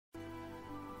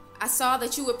I saw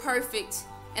that you were perfect,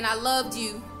 and I loved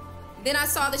you. Then I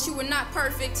saw that you were not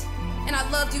perfect, and I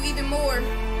loved you even more.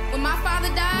 When my father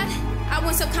died, I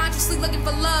went subconsciously looking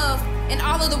for love in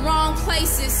all of the wrong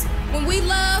places. When we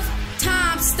love,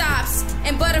 time stops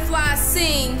and butterflies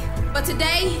sing. But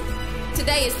today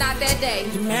is not that day.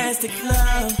 Domestic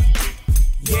love,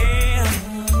 yeah.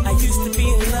 I used to be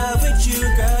in love with you,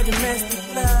 girl.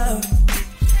 Domestic love,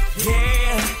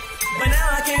 yeah. But now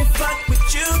I can't fuck with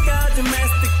you, girl.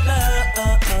 Domestic love,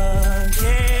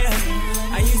 yeah.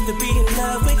 I used to be in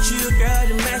love with you, girl.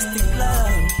 Domestic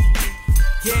love,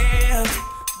 yeah.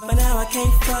 But now I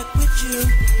can't fuck with you.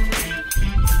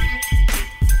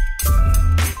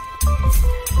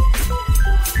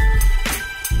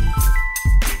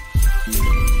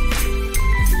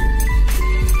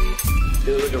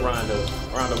 Dude, look at Rondo.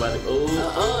 Rondo about to go.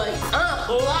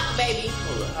 Block, baby.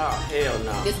 Oh, hell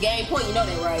no. This game point, you know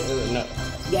that, right? No.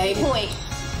 Game point.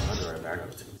 I'll be right back. I'm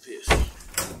taking a piss.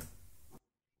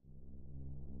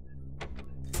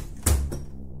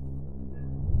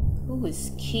 Who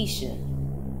is Keisha?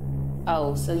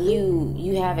 Oh, so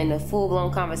you having a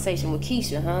full-blown conversation with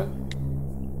Keisha, huh?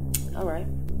 All right.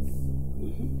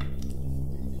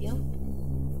 Yep.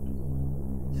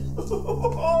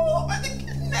 Oh, I think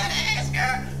that ass,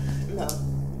 girl. No.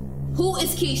 Who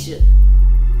is Keisha?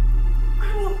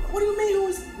 What do you mean, who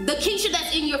is? The Keisha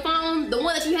that's in your phone, the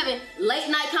one that you having late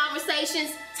night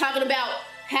conversations, talking about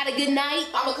had a good night,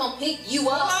 I'ma come pick you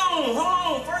up. Hold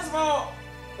on. First of all,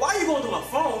 why are you going to my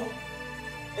phone?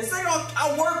 And say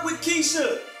I work with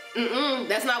Keisha.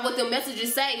 That's not what the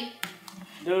messages say.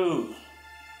 Dude,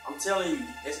 I'm telling you,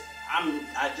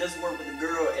 I just work with a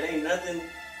girl. It ain't nothing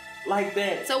like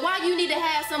that. So why you need to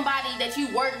have somebody that you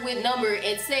work with number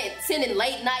and sending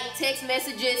late night text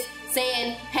messages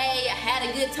saying, hey, I had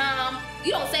a good time?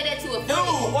 You don't say that to a friend.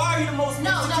 Dude, why are you the most...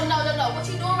 No. What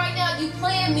you doing right now, you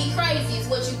playing me crazy is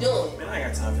what you doing. Man, I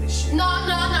ain't got time for this shit. No.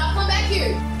 Come back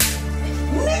here.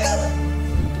 Nigga!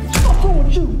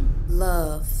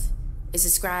 Love is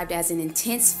described as an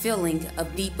intense feeling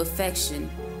of deep affection.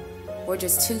 We're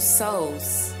just two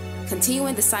souls,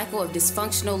 continuing the cycle of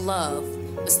dysfunctional love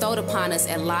bestowed upon us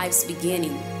at life's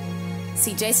beginning.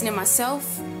 See, Jason and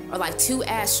myself are like two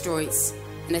asteroids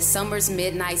in a summer's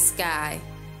midnight sky,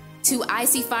 two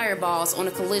icy fireballs on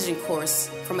a collision course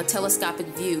from a telescopic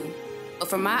view. But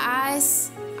from my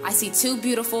eyes, I see two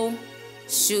beautiful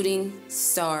shooting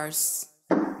stars.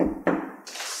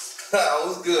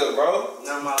 What's good, bro?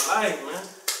 Not my life, man.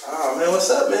 Oh, man, what's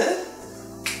up, man?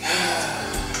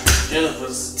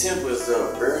 Jennifer's temper's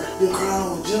up, bro. You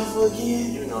crying with Jennifer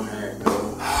again? You know how it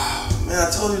goes. Man, I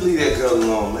told you to leave that girl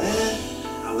alone, man.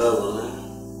 I love her,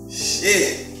 man.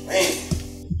 Shit, man.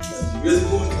 You really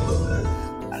going through it, man?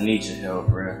 I need your help,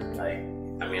 bro.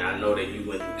 I know that you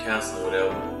went through counseling or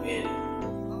whatever,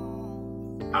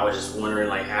 and I was just wondering,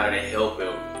 how did it help,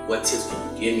 and what tips can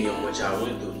you give me on what y'all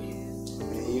went through?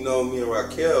 You know, me and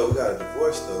Raquel, we got a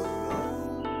divorce though,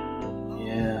 you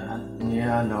know?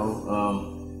 Yeah, I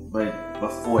know. But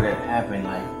before that happened,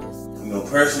 you know,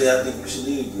 personally, I think you should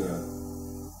leave, girl.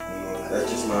 You know, that's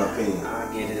just my opinion.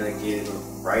 I get it.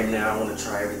 Right now, I want to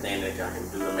try everything that I can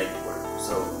do to make it work.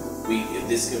 So, if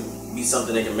this can be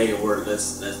something that can make it work,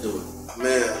 let's do it.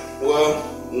 Man,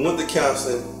 well, we went to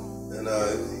counseling, and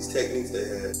these techniques they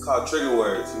had called trigger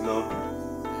words, you know?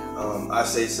 I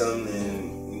say something, and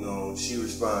she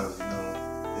responds, you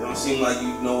know. It don't seem like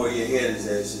you know where your head is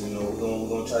at, so, you know, we're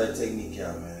gonna try that technique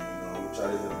out, man. You know, we'll try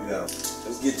to help you out.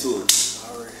 Let's get to it.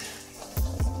 All right.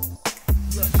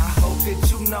 Look, I hope that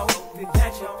you know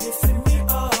that you're pissing me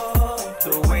off.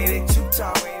 The way that you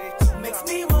talk makes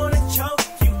me wanna choke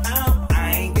you out. I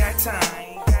ain't got time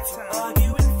to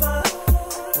argue and fuck.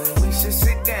 When we should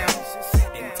sit down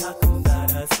and talk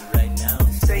about us right now.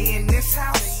 Stay in this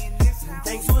house,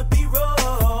 things would be wrong.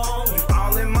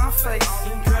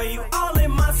 Girl, you all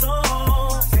in my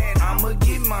zone. Said I'ma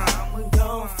get mine.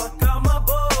 Don't fuck all my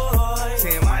boys.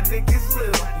 Said my dick is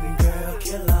little. Girl,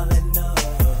 kill all that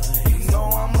noise. You know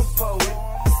I'm a poet.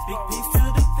 Speak peace to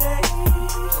the day.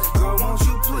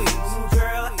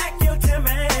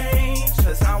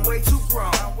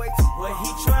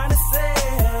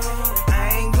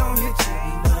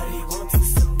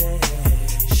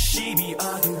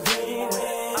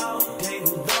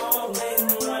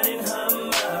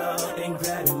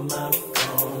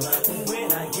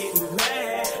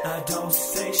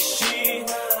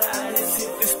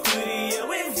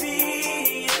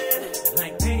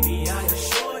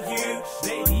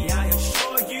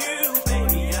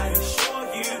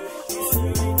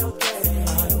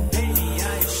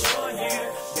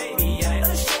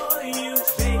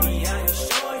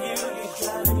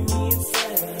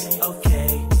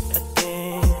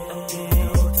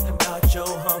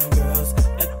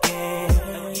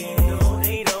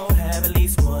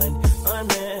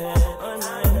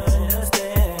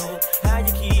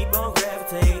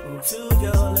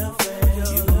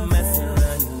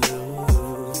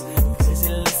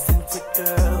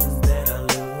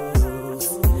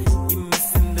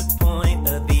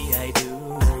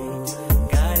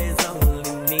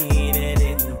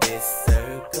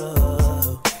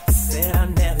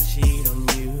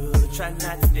 try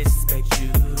not to disrespect you.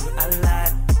 I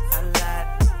lied,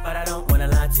 but I don't wanna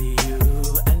lie to you.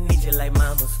 I need you like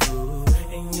mama's food,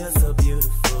 and you're so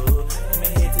beautiful. From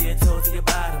your head to your toes to your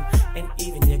bottom, and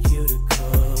even your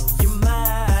cuticles. You're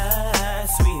my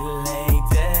sweet lady.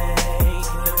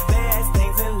 The best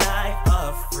things in life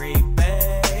are free,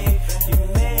 babe. You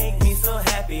make me so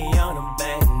happy on a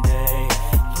bad day.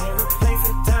 Can't replace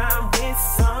the time with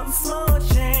some small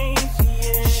change.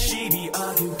 Yeah. She be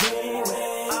arguing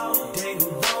all day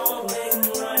long and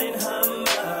running her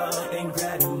mouth and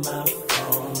grabbing my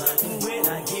phone. And when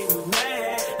I get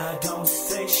mad, I don't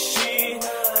say shit.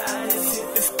 I just hit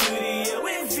the studio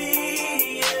with V.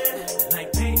 Yeah. Like,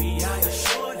 baby, I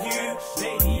assure you,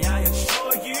 baby, I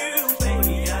assure you,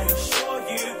 baby, I assure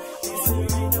you, this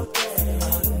ain't no game.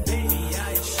 Baby,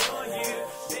 I assure you,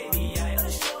 baby, I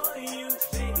assure you,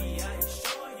 baby, I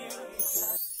assure you.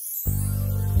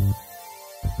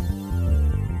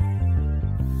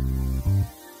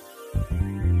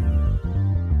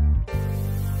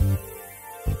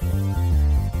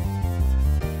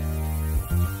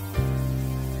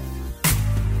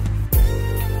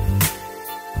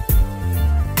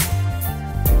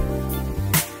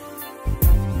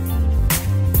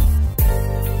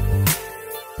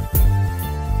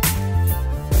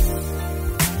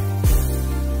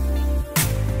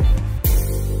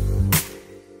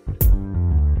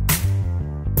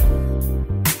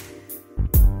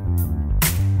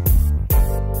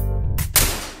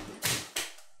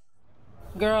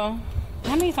 Girl,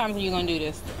 how many times are you gonna do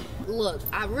this? Look,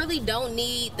 I really don't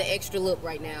need the extra look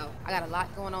right now. I got a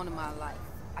lot going on in my life.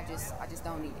 I just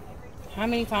don't need it. How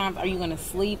many times are you gonna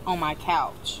sleep on my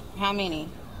couch? How many?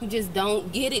 You just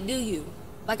don't get it, do you?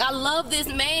 Like, I love this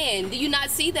man. Do you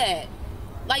not see that?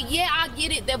 Like, yeah, I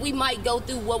get it that we might go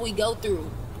through what we go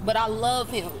through, but I love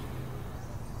him.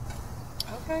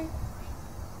 Okay.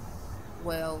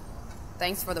 Well,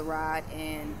 thanks for the ride,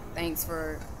 and thanks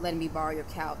for letting me borrow your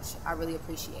couch. I really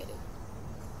appreciate it.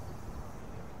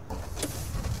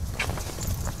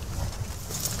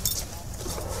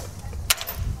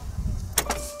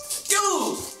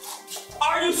 Dude,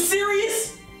 are you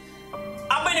serious?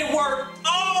 I've been at work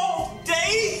all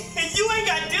day and you ain't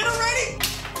got dinner ready?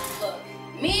 Look,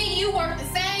 me and you work the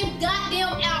same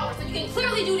goddamn hours, so you can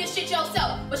clearly do this shit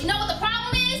yourself. But you know what the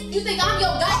problem is? You think I'm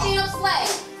your goddamn slave.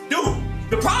 Dude,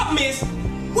 the problem is,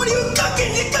 what are you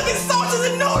cooking? You're cooking sausages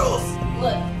and noodles.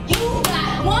 Look, you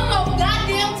got one more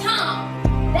goddamn time.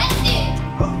 That's it.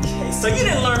 Okay, so you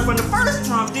didn't learn from the first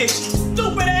time, did you,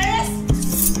 stupid ass?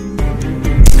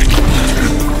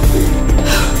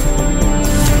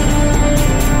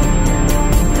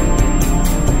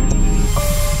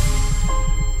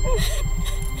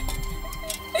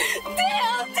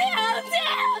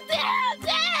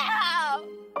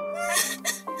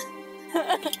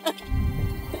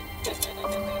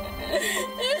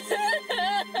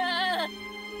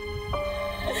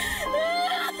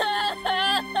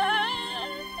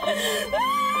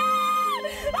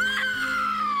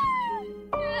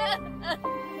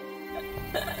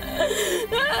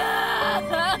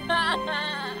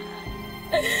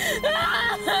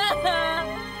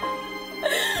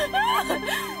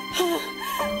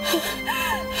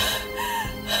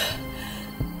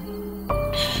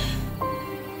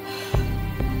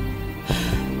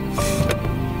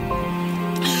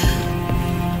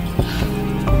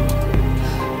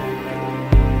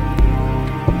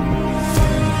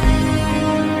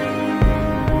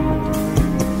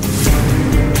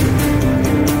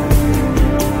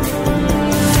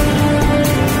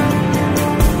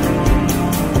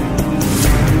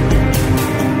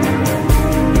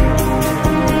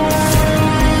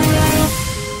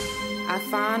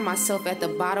 At the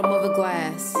bottom of a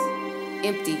glass,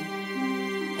 empty,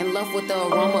 and left with the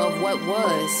aroma of what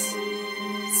was.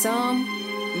 Some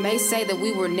may say that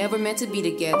we were never meant to be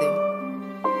together,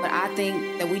 but I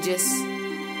think that we just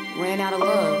ran out of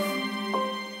love.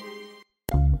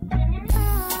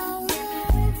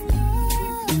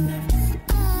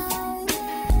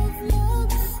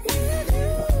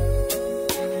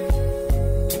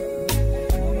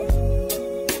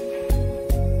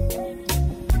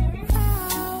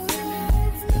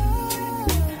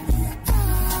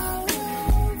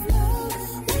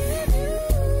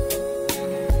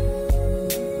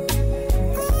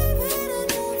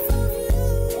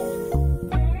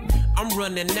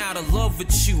 Running out of love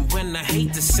with you, and I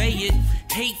hate to say it.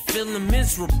 Hate feeling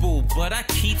miserable, but I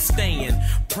keep staying.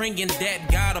 Praying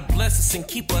that God will bless us and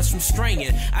keep us from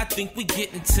straying. I think we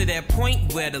getting to that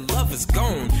point where the love is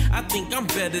gone. I think I'm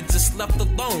better just left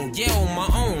alone, yeah, on my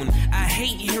own. I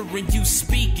hate hearing you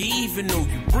speak even though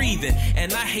you breathing.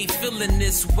 And I hate feeling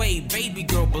this way, baby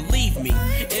girl, believe me.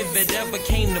 If it ever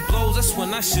came to blows, that's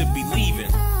when I should be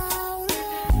leaving.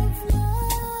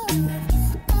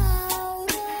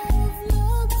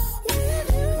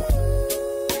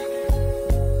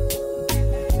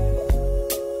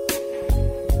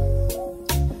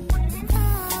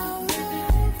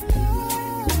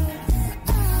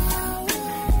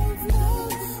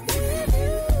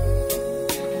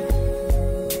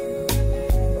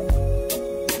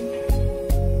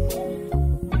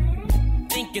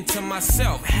 To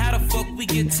myself, how the fuck we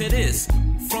get to this?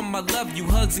 From I love you,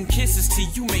 hugs and kisses, to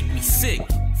you make me sick.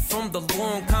 From the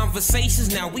long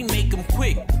conversations, now we make them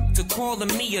quick. To calling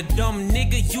me a dumb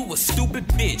nigga, you a stupid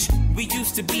bitch. We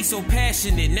used to be so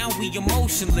passionate, now we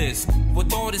emotionless.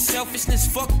 With all this selfishness,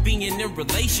 fuck being in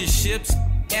relationships.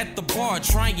 At the bar,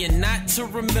 trying not to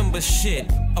remember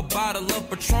shit. A bottle of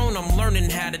Patron, I'm learning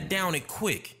how to down it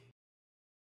quick.